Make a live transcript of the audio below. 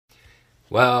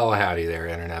Well, howdy there,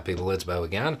 Internet people. It's Bo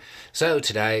again. So,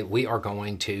 today we are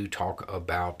going to talk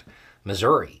about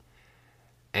Missouri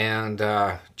and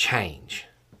change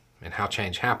and how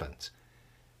change happens.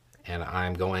 And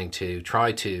I'm going to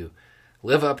try to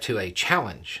live up to a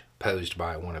challenge posed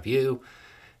by one of you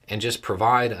and just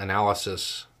provide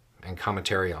analysis and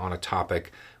commentary on a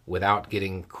topic without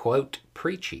getting, quote,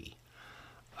 preachy,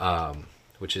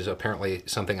 which is apparently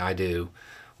something I do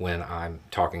when I'm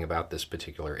talking about this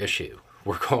particular issue.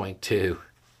 We're going to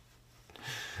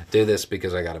do this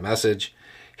because I got a message.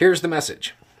 Here's the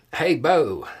message. Hey,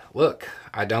 Bo, look,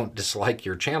 I don't dislike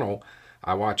your channel.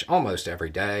 I watch almost every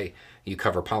day. You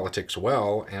cover politics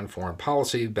well and foreign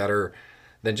policy better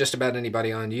than just about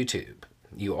anybody on YouTube.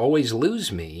 You always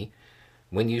lose me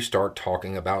when you start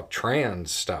talking about trans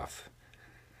stuff.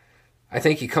 I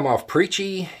think you come off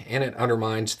preachy and it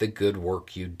undermines the good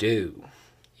work you do.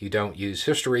 You don't use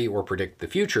history or predict the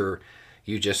future.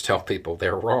 You just tell people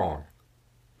they're wrong.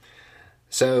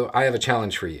 So I have a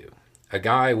challenge for you. A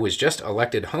guy was just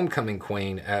elected homecoming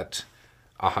queen at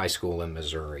a high school in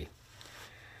Missouri.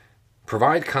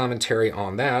 Provide commentary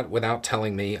on that without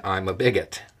telling me I'm a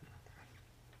bigot.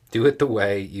 Do it the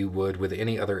way you would with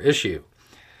any other issue.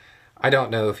 I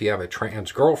don't know if you have a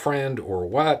trans girlfriend or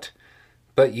what,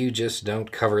 but you just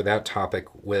don't cover that topic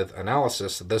with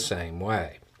analysis the same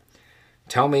way.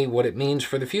 Tell me what it means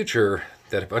for the future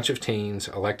that a bunch of teens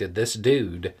elected this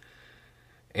dude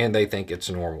and they think it's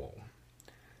normal.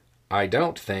 I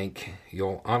don't think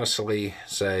you'll honestly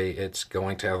say it's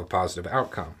going to have a positive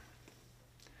outcome.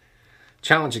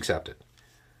 Challenge accepted.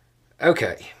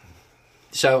 Okay,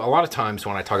 so a lot of times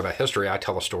when I talk about history, I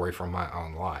tell a story from my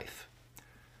own life.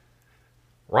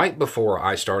 Right before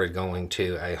I started going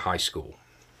to a high school,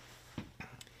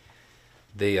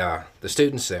 the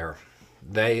students there,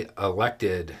 they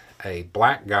elected a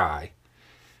black guy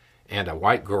and a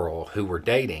white girl who were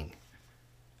dating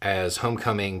as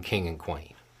homecoming king and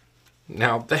queen.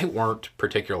 Now, they weren't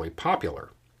particularly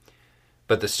popular,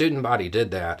 but the student body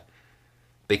did that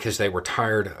because they were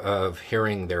tired of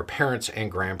hearing their parents and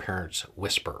grandparents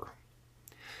whisper.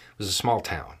 It was a small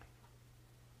town.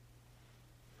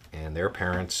 And their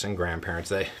parents and grandparents,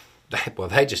 they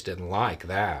just didn't like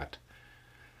that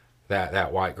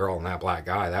white girl and that black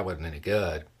guy. That wasn't any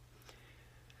good.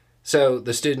 So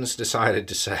the students decided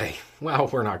to say, well,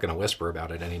 we're not going to whisper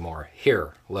about it anymore.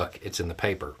 Here, look, it's in the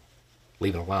paper.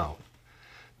 Leave it alone.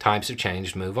 Times have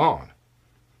changed, move on.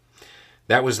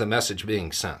 That was the message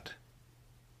being sent.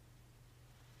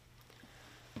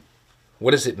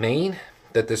 What does it mean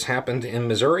that this happened in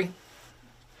Missouri?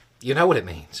 You know what it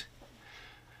means.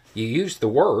 You used the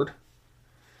word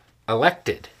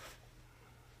elected.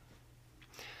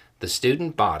 The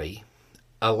student body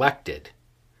elected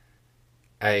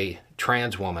a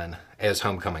trans woman as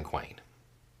homecoming queen.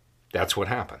 That's what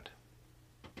happened.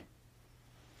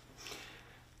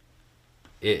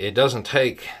 It doesn't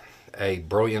take a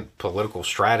brilliant political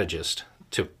strategist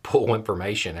to pull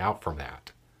information out from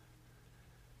that.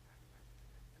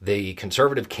 The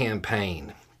conservative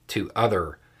campaign to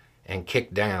other and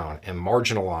kick down and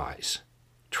marginalize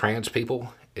trans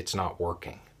people, it's not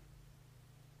working.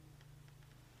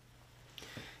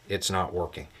 It's not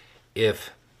working. If,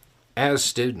 as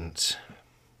students,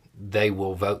 they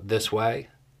will vote this way,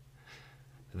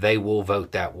 they will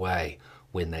vote that way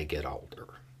when they get older.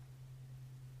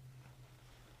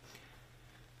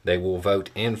 They will vote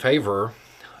in favor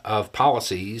of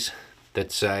policies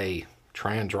that say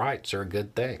trans rights are a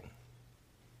good thing.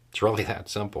 It's really that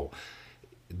simple.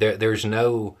 There's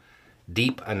no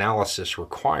deep analysis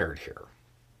required here.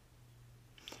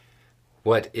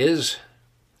 What is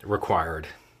required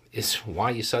is why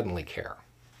you suddenly care.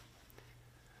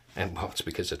 And well, it's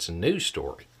because it's a news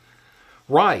story.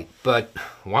 Right, but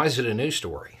why is it a news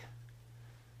story?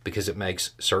 Because it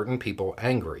makes certain people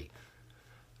angry.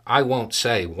 I won't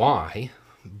say why,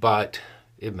 but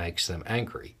it makes them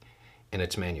angry. And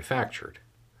it's manufactured.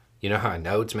 You know how I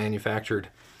know it's manufactured?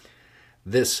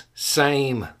 This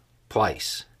same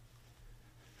place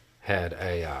had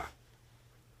a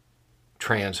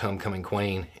trans homecoming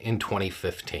queen in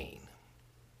 2015.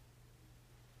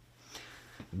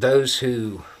 Those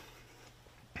who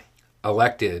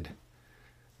elected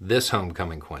this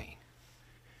homecoming queen,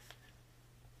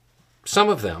 some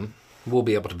of them will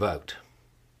be able to vote.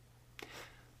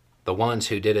 The ones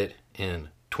who did it in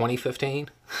 2015,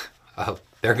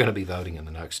 they're going to be voting in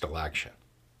the next election.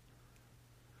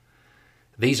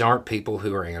 These aren't people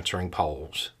who are answering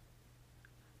polls.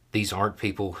 These aren't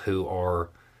people who are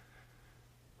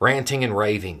ranting and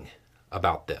raving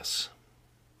about this.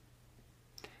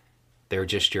 They're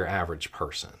just your average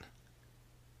person.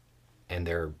 And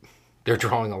they're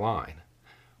drawing a line.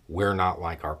 we're not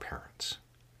like our parents.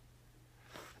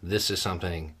 This is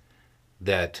something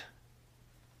that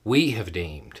we have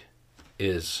deemed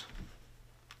is,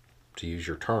 to use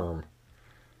your term,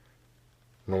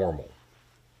 normal.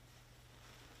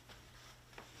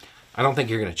 I don't think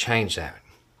you're going to change that.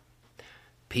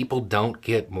 People don't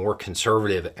get more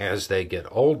conservative as they get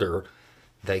older.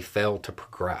 They fail to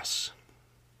progress.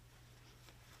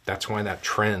 That's why that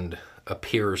trend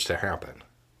appears to happen,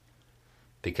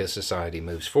 because society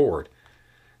moves forward.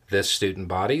 This student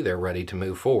body, they're ready to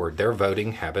move forward. Their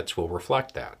voting habits will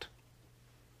reflect that.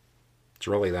 It's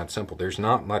really that simple. There's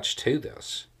not much to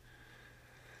this.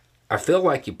 I feel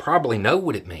like you probably know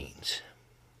what it means.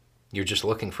 You're just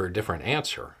looking for a different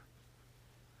answer.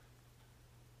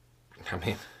 I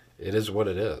mean, it is what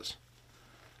it is.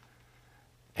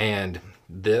 And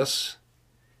this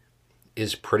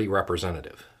is pretty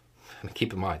representative. And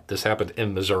keep in mind, this happened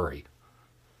in Missouri.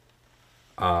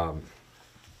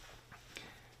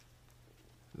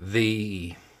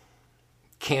 The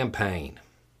campaign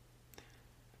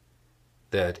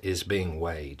that is being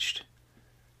waged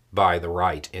by the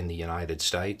right in the United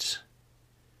States,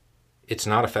 it's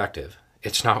not effective.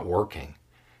 It's not working.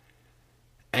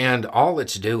 And all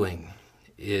it's doing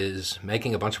is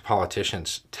making a bunch of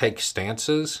politicians take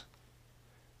stances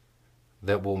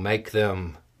that will make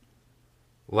them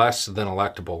less than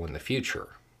electable in the future.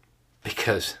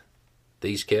 Because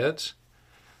these kids,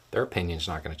 their opinion's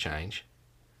not going to change.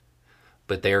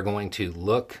 But they are going to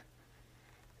look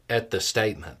at the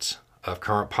statements of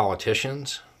current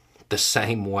politicians the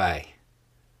same way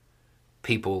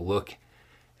people look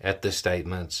at the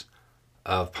statements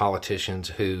of politicians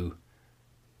who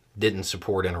didn't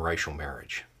support interracial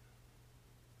marriage.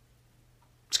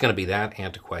 It's going to be that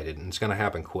antiquated, and it's going to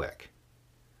happen quick.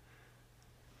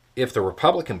 If the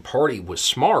Republican Party was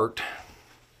smart,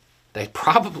 they'd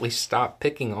probably stop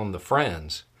picking on the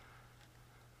friends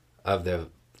of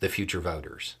the future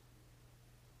voters.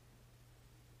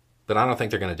 But I don't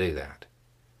think they're going to do that,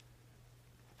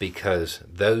 because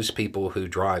those people who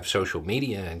drive social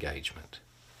media engagement,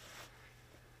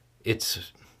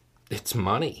 it's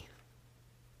money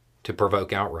to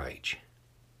provoke outrage.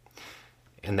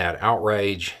 And that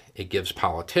outrage, it gives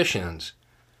politicians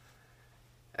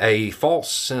a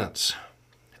false sense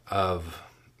of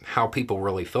how people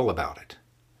really feel about it.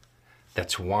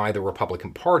 That's why the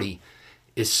Republican Party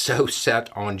is so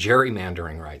set on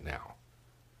gerrymandering right now.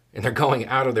 And they're going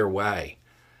out of their way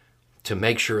to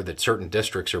make sure that certain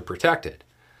districts are protected.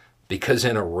 Because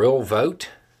in a real vote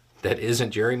that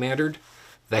isn't gerrymandered,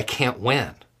 they can't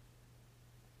win.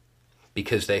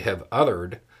 Because they have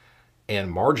othered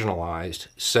and marginalized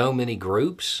so many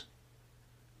groups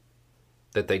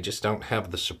that they just don't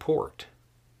have the support.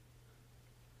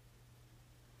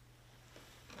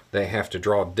 They have to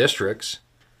draw districts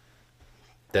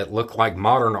that look like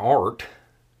modern art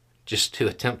just to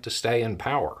attempt to stay in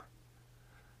power.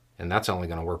 And that's only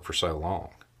going to work for so long.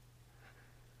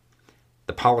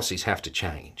 The policies have to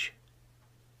change.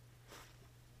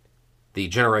 The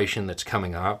generation that's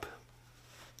coming up,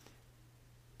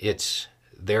 it's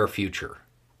their future.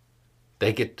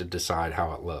 They get to decide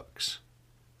how it looks.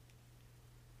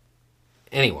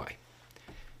 Anyway,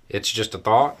 it's just a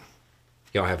thought.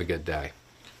 Y'all have a good day.